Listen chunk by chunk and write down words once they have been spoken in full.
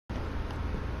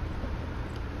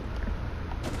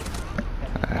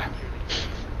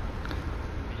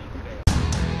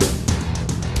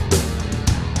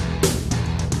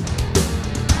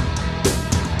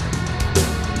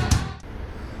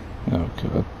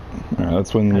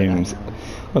Let's win games.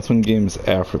 Let's win games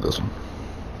after this one.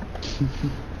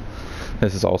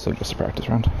 This is also just a practice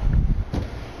round.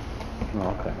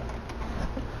 Oh, okay.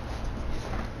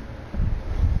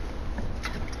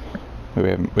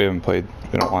 We haven't played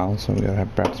in a while, so we gotta have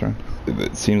a practice round.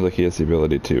 It seems like he has the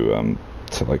ability to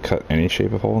like cut any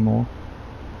shape of hole in the wall.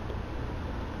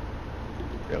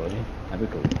 Really? That'd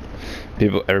be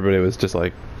cool. Everybody was just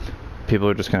like, people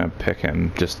are just gonna pick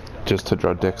him just to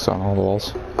draw dicks on all the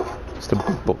walls, just to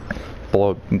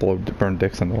burn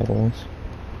dicks on all the walls.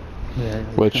 Yeah.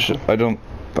 Which I could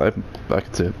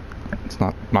see it. It's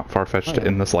not far-fetched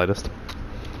in the slightest.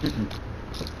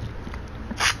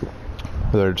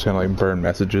 They're just gonna like burn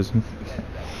messages.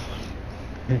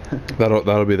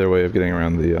 That'll be their way of getting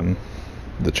around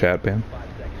the chat ban.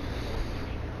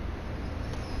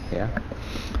 Yeah.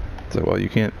 So well, you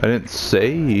can't. I didn't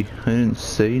say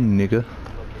nigga.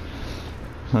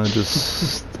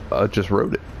 I just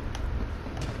wrote it.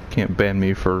 Can't ban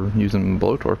me for using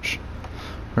blowtorch.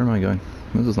 Where am I going?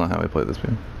 This is not how I play this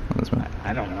game. On this map.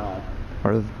 I don't know.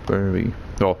 Where are we?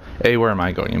 Well, A, where am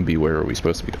I going, and B, where are we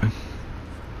supposed to be going?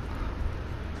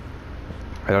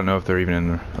 I don't know if they're even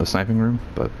in a sniping room,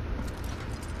 but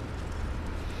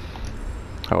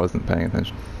I wasn't paying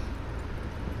attention.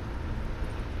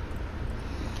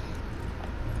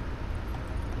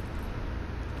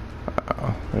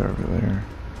 Oh, they're over there.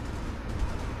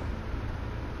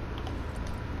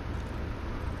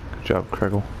 Good job,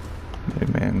 Kregel. Hey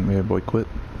man, made a boy quit.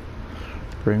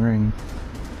 Ring ring.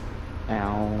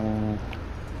 Ow.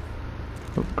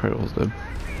 Oh, Kregel's dead.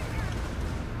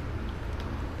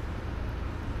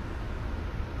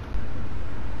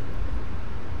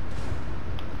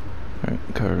 Alright,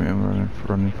 cover me, I'm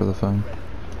running for the phone.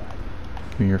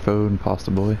 Give me your phone, pasta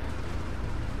boy.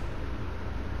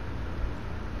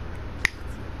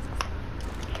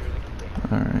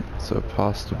 Alright, so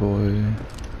pasta boy.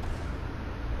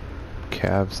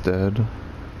 Cav's dead.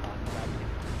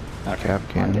 Cav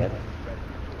can. I'm dead.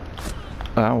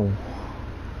 Ow.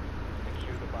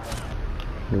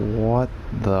 What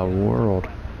the world?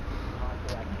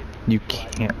 You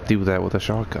can't do that with a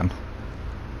shotgun.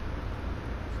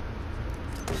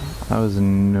 I was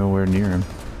nowhere near him.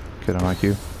 Get on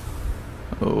IQ.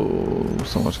 Oh,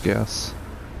 so much gas.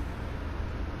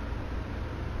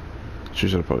 She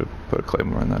should have probably put a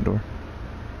claymore in that door.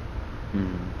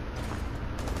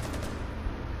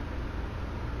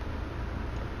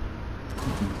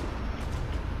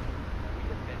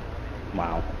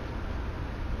 Wow.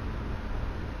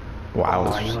 Wow.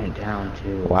 Oh, you went down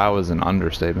too. Wow is an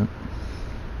understatement.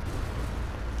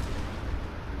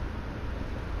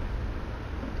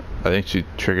 I think she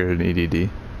triggered an EDD.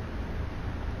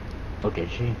 Oh, did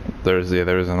she? There was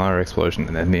another explosion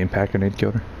and then the impact grenade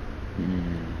killed her.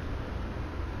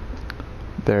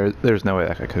 There's no way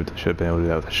that guy should have been able to do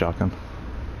that with a shotgun.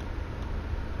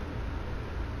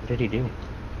 What did he do?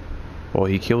 Well,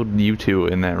 he killed you two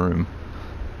in that room.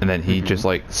 And then he just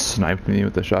like sniped me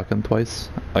with the shotgun twice.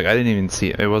 Like I didn't even see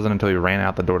it. It wasn't until he ran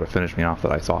out the door to finish me off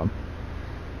that I saw him.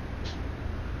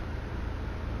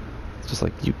 It's just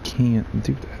like you can't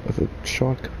do that with a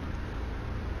shotgun.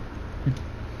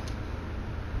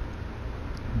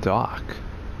 Doc.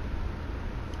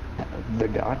 The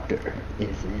doctor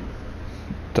is in.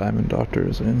 Diamond Doctor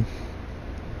is in.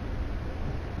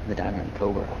 The Diamond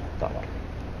Cobra doctor.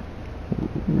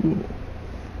 Ooh.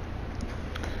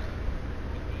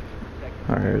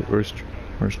 Alright,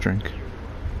 where's drink?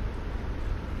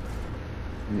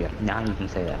 Yeah, now you can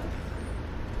say that.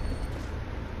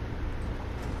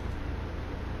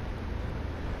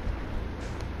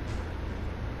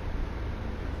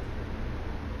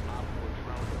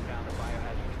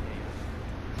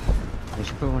 You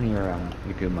should put one of your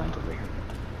good mines over here.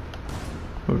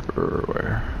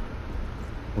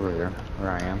 Where?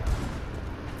 Where I am.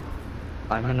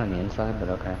 I'm in on the inside, but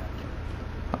okay.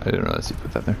 I didn't realize you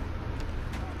put that there.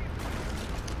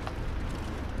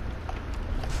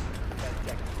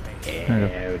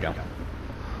 There we go.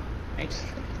 Nice.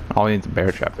 All we need is a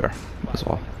bear trap there. That's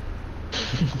all.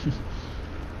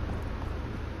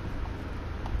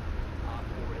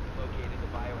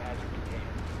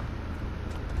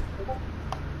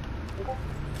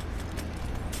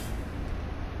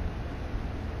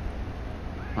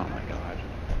 Oh my god.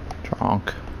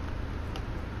 Drunk.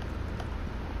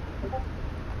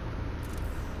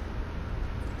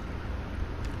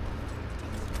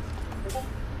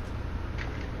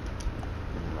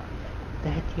 What the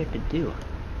heck do you have to do?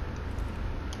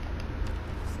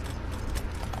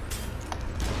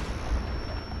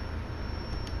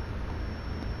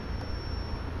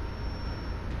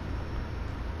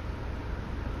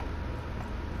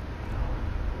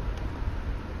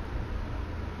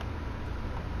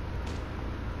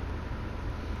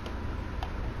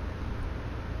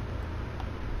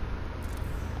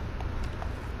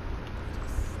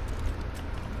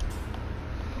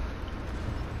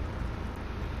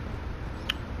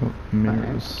 Oh,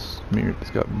 mirrors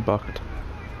got bucked.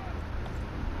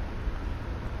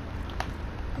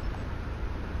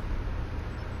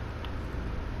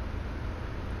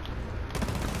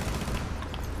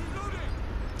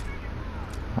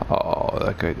 Oh,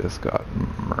 that guy just got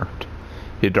murked.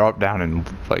 He dropped down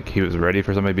and like he was ready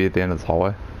for somebody to be at the end of this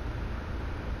hallway.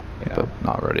 Yeah. But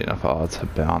not ready enough. Oh, it's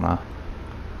Habana.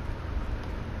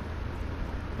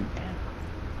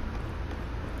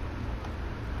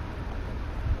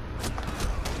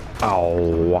 Oh,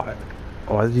 why?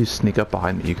 Why did you sneak up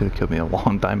behind me? You could have killed me a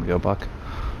long time ago, Buck.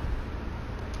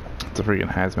 It's a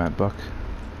freaking hazmat, Buck.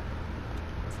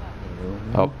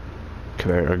 Oh,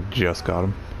 Kavera just got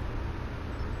him.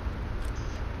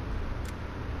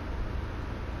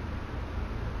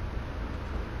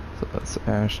 So that's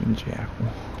Ash and Jackal.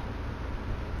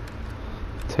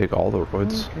 Take all the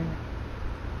roids. Okay.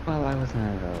 Well, I wasn't in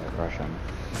a rush on it.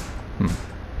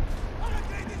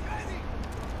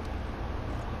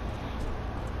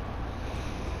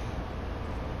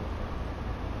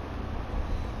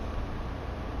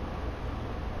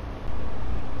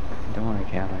 Don't worry,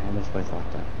 Cal, I have this place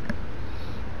locked up.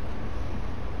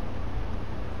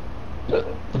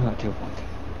 Not 2 points.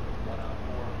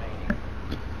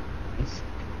 Nice.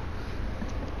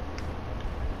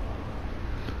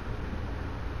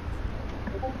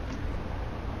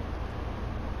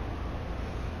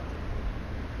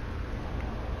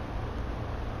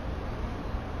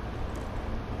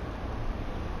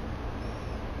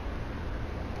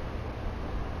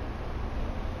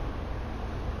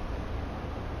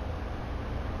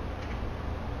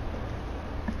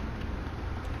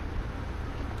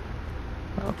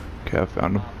 Okay, I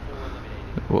found him.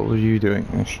 What were you doing,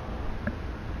 Ash?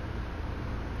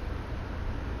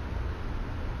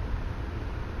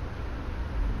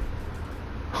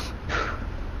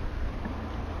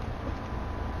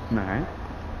 Alright.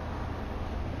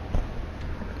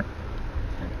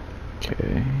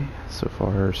 Okay, so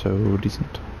far so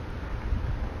decent.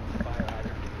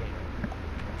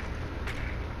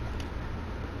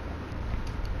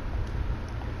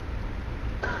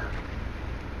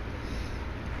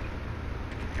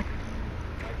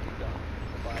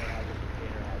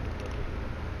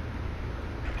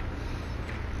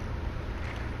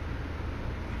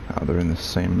 Oh, they're in the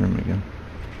same room again.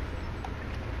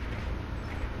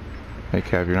 Hey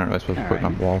Cav, you're not really supposed to be putting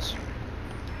up walls.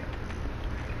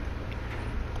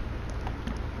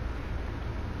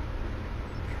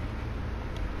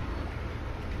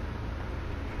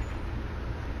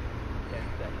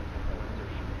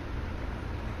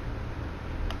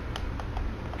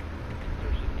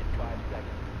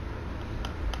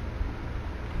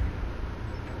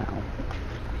 Ow.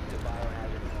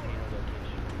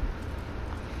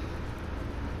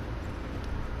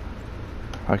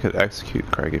 I could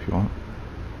execute Craig if you want.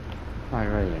 I'd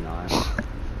rather not.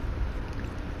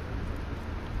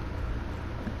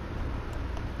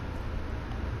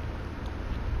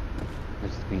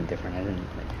 It's just being different, I didn't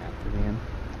like have to be in.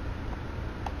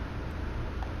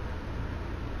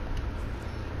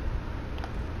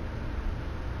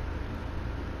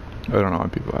 I don't know why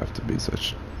people have to be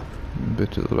such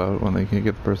bitches about it when they can't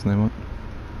get the person they want.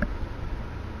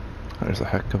 There's a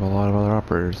heck of a lot of other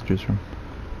operators to choose from.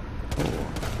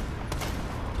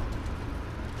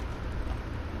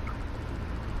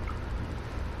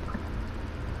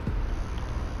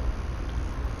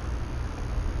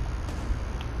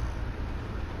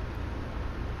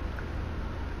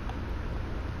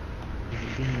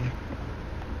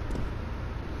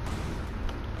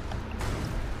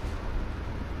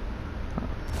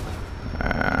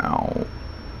 Ow.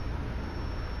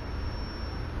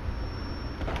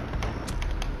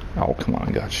 Oh, come on,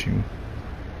 I got you.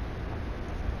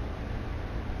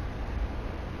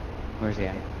 Where's he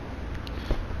at?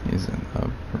 He's in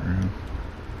the room.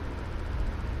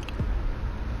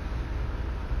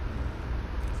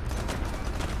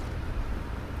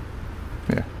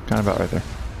 Yeah, kind of about right there.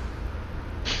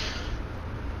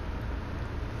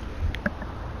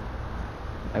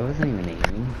 I wasn't even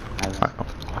aiming. I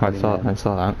saw that. I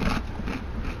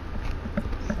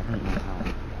don't know how.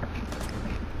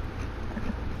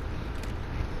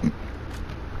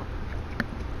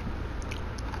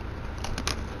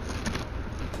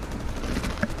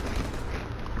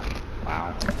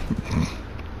 Wow.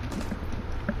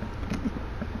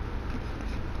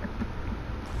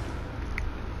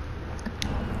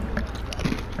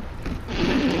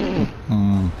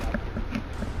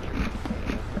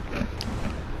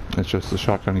 It's just the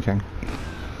shotgun king.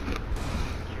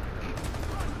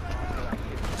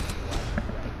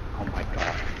 Oh my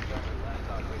god.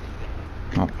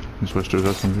 Oh, you switched to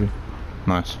his SMG.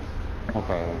 Nice.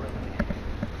 Okay.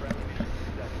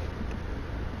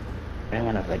 I don't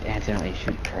want to like accidentally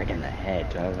shoot Craig in the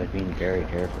head, so I was like being very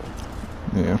careful.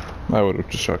 Yeah, I would have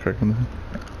just shot Craig in the head.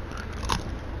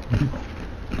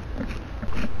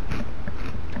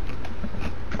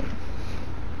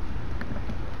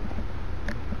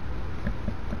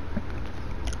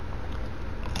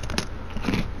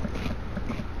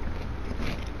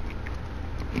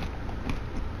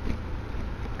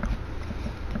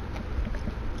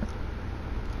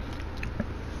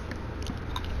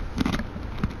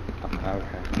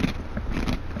 Okay.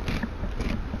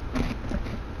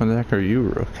 What the heck are you,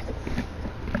 Rook?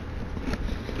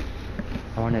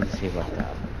 I wanted to see what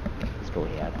pistol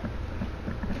he had.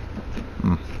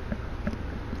 Hmm.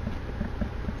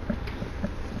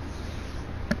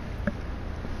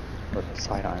 Or the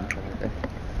sidearm right there.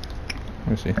 Let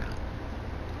me see.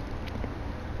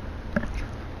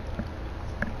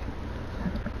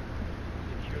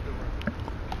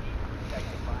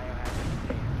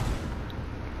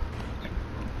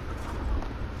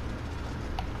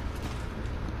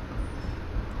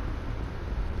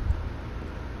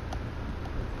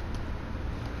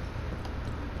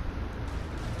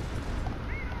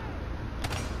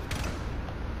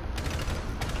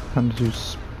 How did you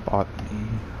spot me?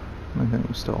 My thing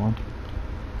was still on.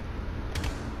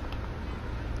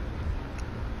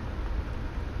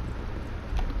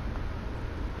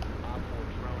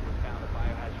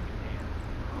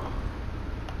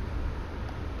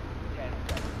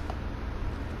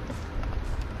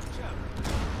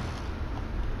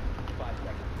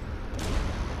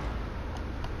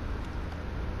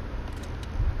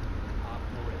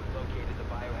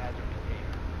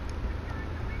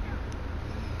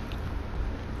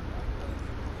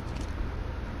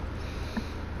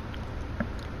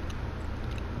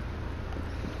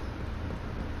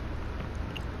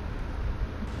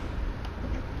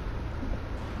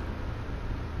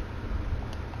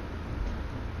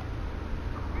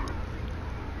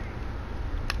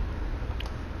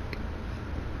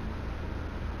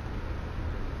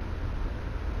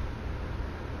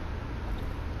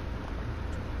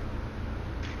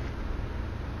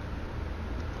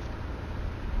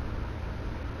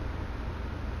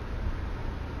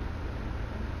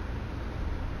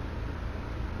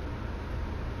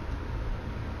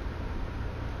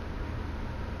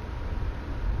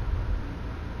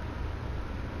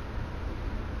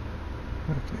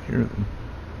 I can hear them.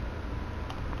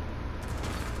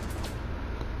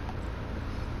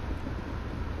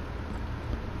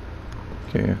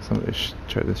 Okay, somebody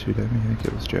tried to shoot at me. I think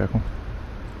it was Jackal.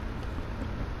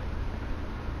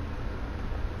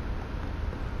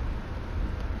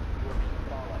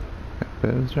 I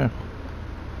bet it was Jackal.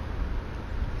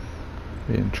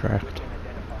 Being tracked.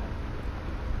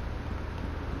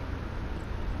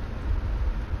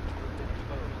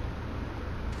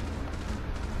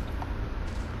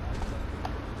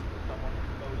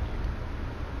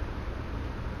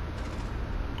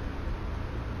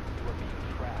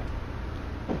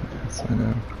 Yes, I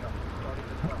know.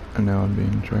 I know I'm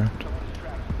being tracked.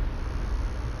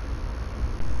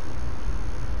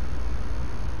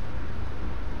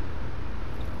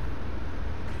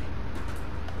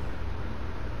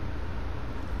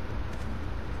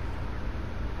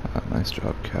 Nice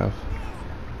job, Kev.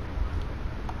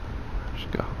 She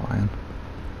got a lion.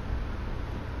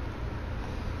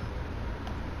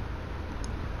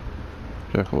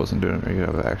 Jackal wasn't doing very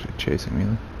good with actually chasing me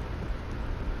though.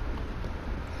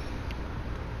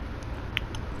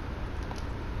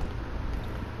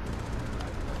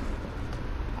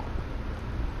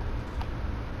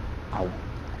 Oh,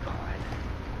 God.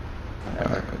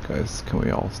 Alright guys, can we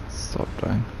all stop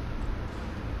dying?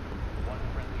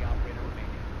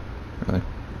 Really?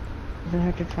 The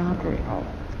heck is Valkyrie? Oh.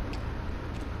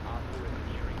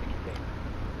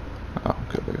 Oh,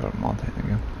 good, they got a Montana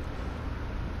again.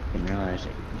 I didn't realize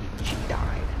that she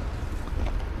died.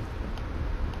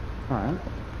 Alright.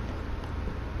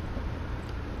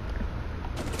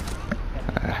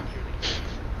 Ah.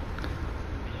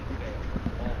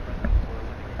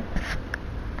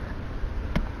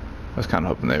 I was kind of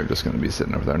hoping they were just going to be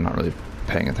sitting over there not really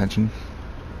paying attention.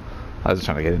 I was just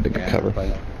trying to get into good cover.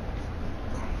 But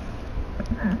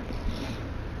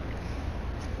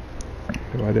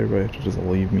Why did everybody have to just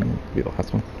leave me and be the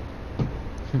last one?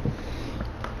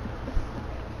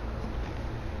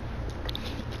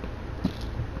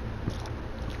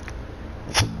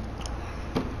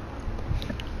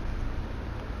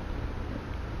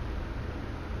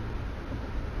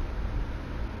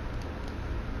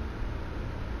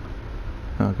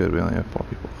 Oh good, we only have 4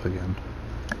 people again.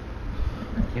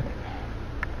 yep.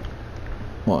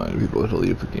 Why do people have to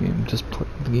leave the game? Just play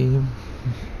the game.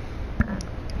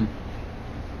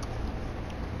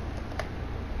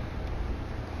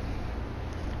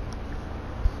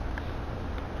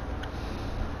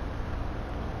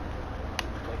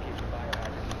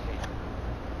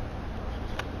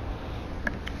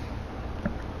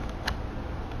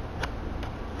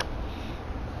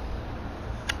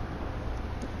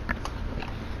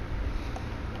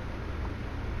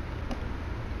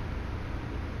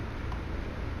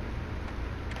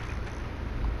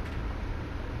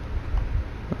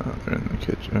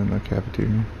 kitchen, in the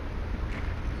cafeteria.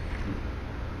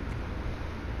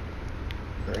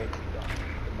 Great.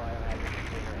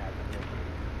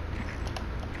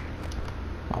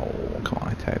 Oh, come on,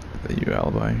 I tagged the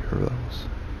alibi, whoever that was.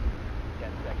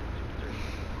 10 seconds to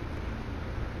insertion.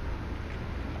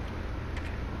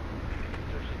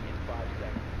 Insertion in 5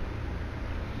 seconds.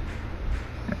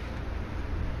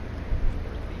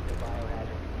 Proceed to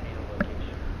biohazard container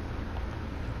location.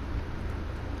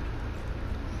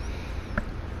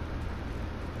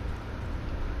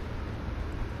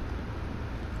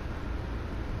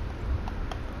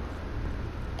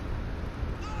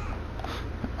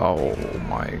 Oh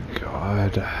my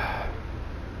god.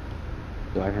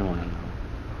 Do I even want to know?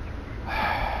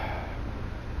 I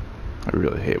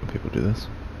really hate when people do this.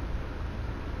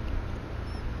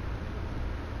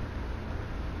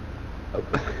 Oh.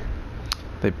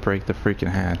 They break the freaking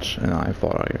hatch, and I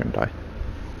thought I was gonna die.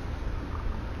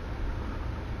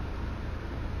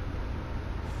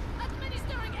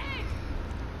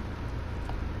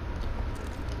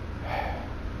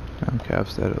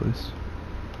 Cav's dead at least.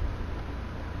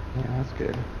 Yeah, that's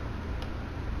good.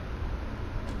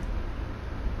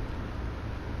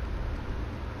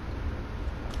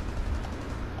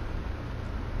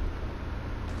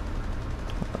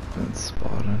 Been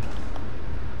spotted.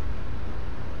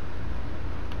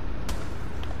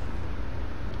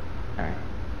 Alright.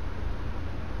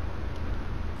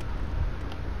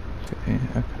 Okay,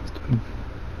 that guy's dead.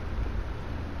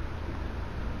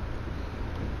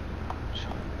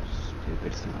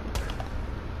 Stupid smoke.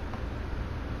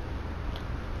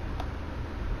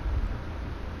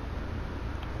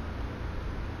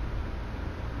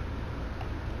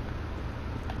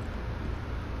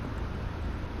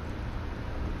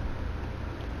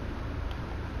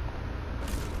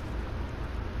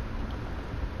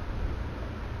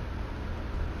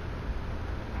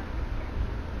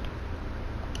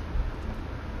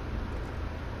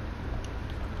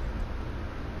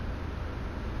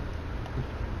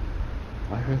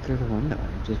 Why go through the window?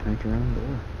 You just make your own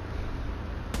door.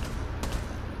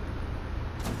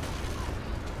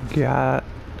 Got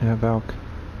Valk.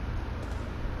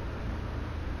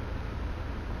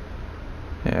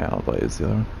 Yeah, I'll play the other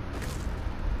one.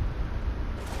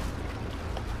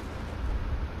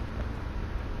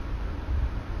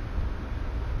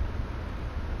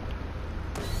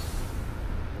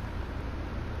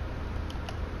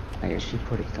 I guess she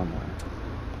put it somewhere.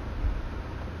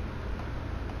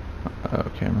 Oh,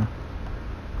 camera.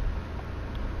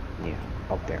 Yeah.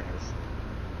 Oh, there it is.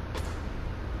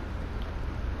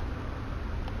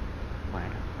 Why?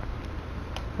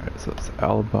 Alright, so it's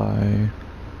alibi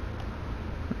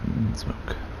and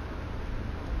smoke.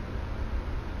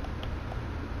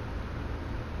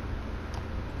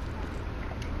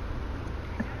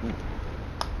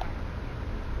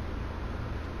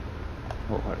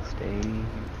 What part of stage?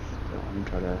 So I'm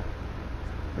trying to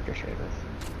ricochet this.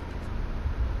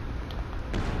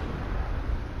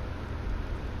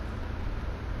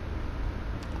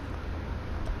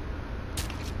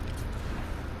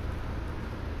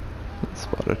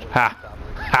 Spotted. Ha!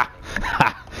 Ha!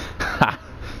 Ha! Ha!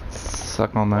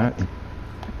 Suck on that.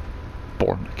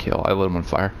 Born2Kill. I lit him on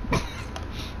fire.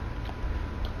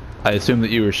 I assumed that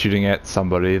you were shooting at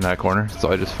somebody in that corner,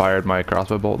 so I just fired my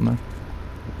crossbow bolt in there.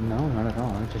 No, not at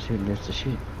all. I'm just shooting just to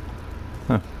shoot.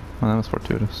 Huh. Well, that was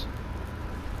fortuitous.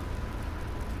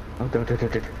 Oh, don't.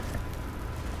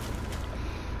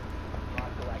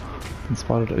 And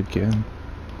spotted again.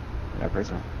 That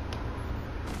person.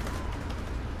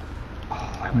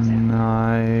 Oh, I was in.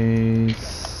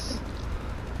 Nice.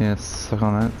 Yes, suck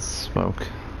on that smoke.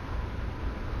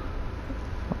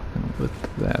 Fucking lit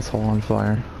the asshole on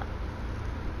fire.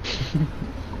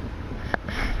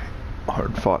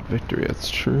 Hard fought victory, that's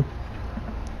true.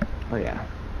 Oh, yeah.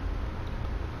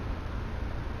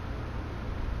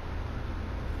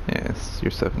 Yes,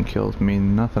 your 7 kills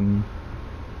mean nothing,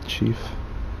 Chief.